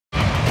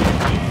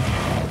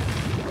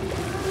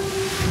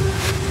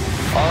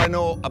I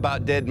know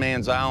about Dead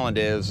Man's Island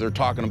is they're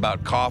talking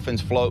about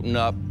coffins floating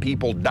up,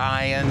 people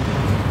dying,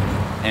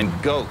 and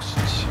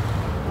ghosts.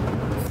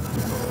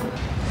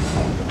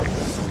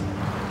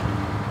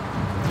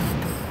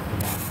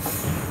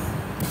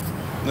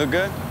 Look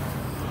good?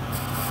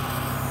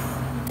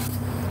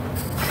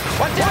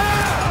 What the?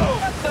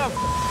 What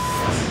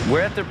the?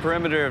 We're at the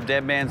perimeter of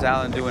Dead Man's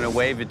Island doing a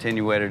wave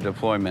attenuator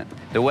deployment.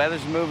 The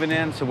weather's moving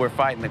in, so we're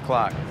fighting the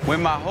clock.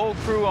 When my whole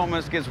crew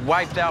almost gets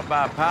wiped out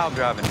by a pile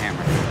driving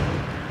hammer.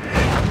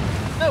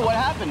 Hey, what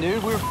happened,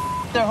 dude? We were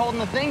there holding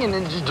the thing and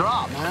then just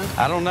dropped, man.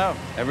 I don't know.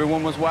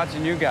 Everyone was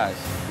watching you guys.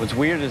 What's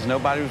weird is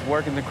nobody was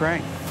working the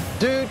crane.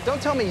 Dude,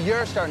 don't tell me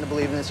you're starting to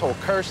believe in this whole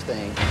curse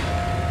thing.